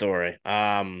wild story.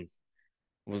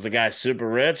 Was the guy super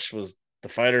rich? Were the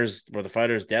fighters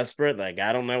desperate? Like,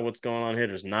 I don't know what's going on here.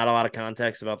 There's not a lot of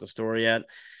context about the story yet.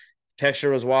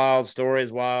 Picture was wild, story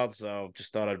is wild, so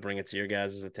just thought I'd bring it to your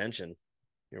guys' attention.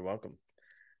 You're welcome.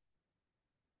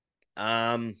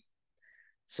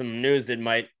 Some news that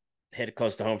might hit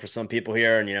close to home for some people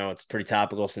here, and it's pretty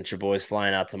topical since your boy's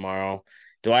flying out tomorrow.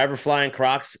 Do I ever fly in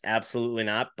Crocs? Absolutely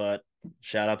not, but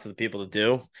shout out to the people that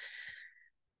do.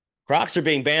 Crocs are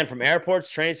being banned from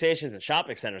airports, train stations, and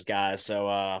shopping centers, guys.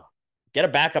 So get a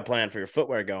backup plan for your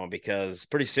footwear going, because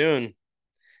pretty soon,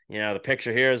 the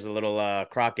picture here is a little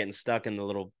Croc getting stuck in the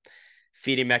little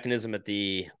feeding mechanism at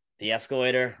the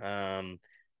escalator.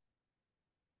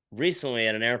 Recently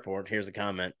at an airport, here's a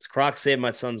comment. Crocs saved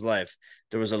my son's life.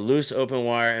 There was a loose open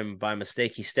wire, and by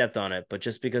mistake, he stepped on it. But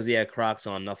just because he had Crocs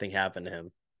on, nothing happened to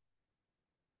him.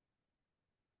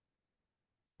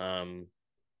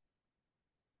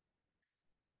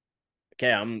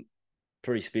 Okay, I'm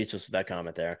pretty speechless with that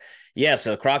comment there. Yeah,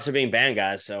 so Crocs are being banned,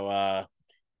 guys. So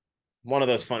one of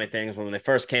those funny things, when they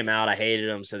first came out, I hated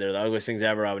them. So they're the ugliest things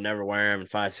ever. I would never wear them. And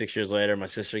 5-6 years later, my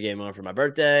sister gave them on for my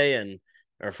birthday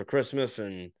or for Christmas.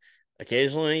 And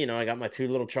occasionally, I got my 2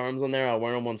 little charms on there. I'll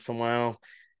wear them once in a while.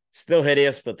 Still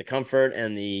hideous, but the comfort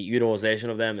and the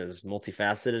utilization of them is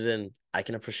multifaceted, and I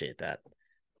can appreciate that.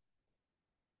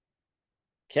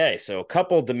 Okay, so a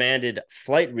couple demanded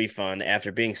flight refund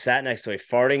after being sat next to a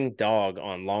farting dog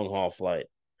on long-haul flight.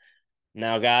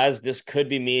 Now, guys, this could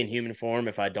be me in human form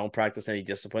if I don't practice any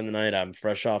discipline tonight. I'm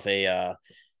fresh off the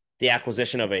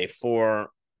acquisition of a four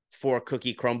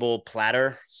cookie crumble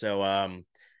platter. So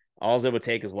all it would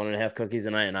take is 1.5 cookies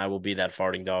a night, and I will be that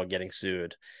farting dog getting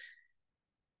sued.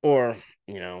 Or,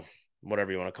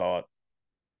 whatever you want to call it.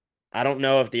 I don't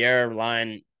know if the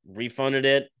airline refunded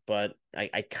it, but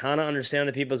I kind of understand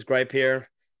the people's gripe here.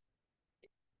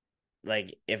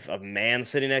 Like, if a man's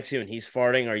sitting next to you and he's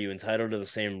farting, are you entitled to the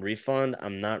same refund?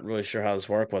 I'm not really sure how this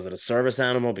works. Was it a service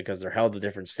animal? Because they're held to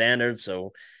different standards.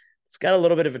 So it's got a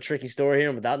little bit of a tricky story here.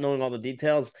 And without knowing all the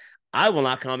details, I will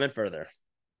not comment further.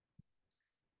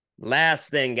 Last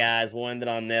thing, guys, we'll end it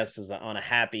on this is on a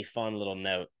happy, fun little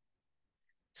note.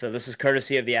 So this is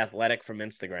courtesy of The Athletic from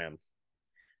Instagram.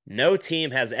 No team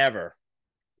has ever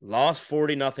lost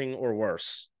 40-0 or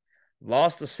worse,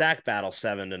 lost the sack battle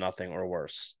 7-0 or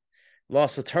worse,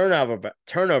 lost the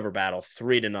turnover battle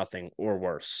 3-0 or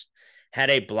worse, had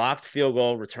a blocked field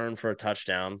goal returned for a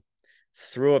touchdown,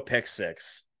 threw a pick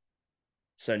six.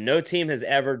 So no team has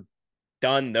ever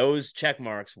done those check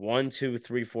marks 1, 2,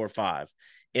 3, 4, 5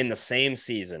 in the same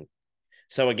season.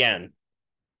 So again,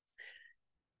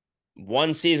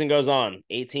 one season goes on,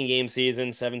 18-game season,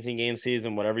 17-game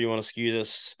season, whatever you want to skew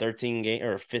this, 13-game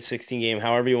or 16-game,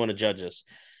 however you want to judge this.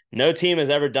 No team has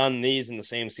ever done these in the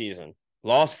same season.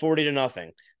 Lost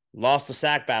 40-0, lost the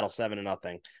sack battle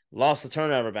 7-0, lost the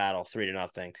turnover battle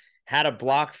 3-0, had a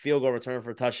block field goal return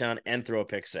for a touchdown and throw a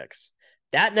pick six.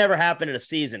 That never happened in a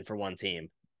season for one team.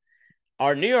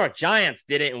 Our New York Giants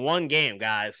did it in one game,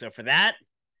 guys. So for that,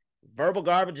 Verbal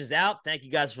Garbage is out. Thank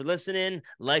you guys for listening.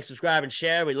 Like, subscribe, and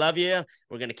share. We love you.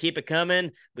 We're going to keep it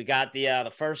coming. We got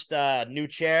the first new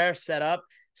chair set up.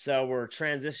 So we're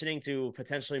transitioning to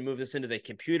potentially move this into the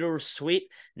computer suite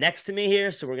next to me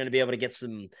here. So we're going to be able to get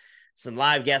some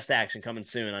live guest action coming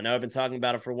soon. I know I've been talking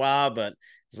about it for a while, but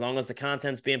as long as the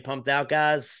content's being pumped out,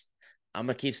 guys, I'm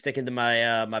going to keep sticking to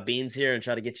my beans here and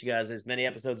try to get you guys as many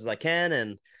episodes as I can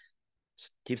and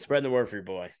keep spreading the word for your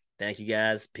boy. Thank you,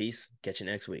 guys. Peace. Catch you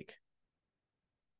next week.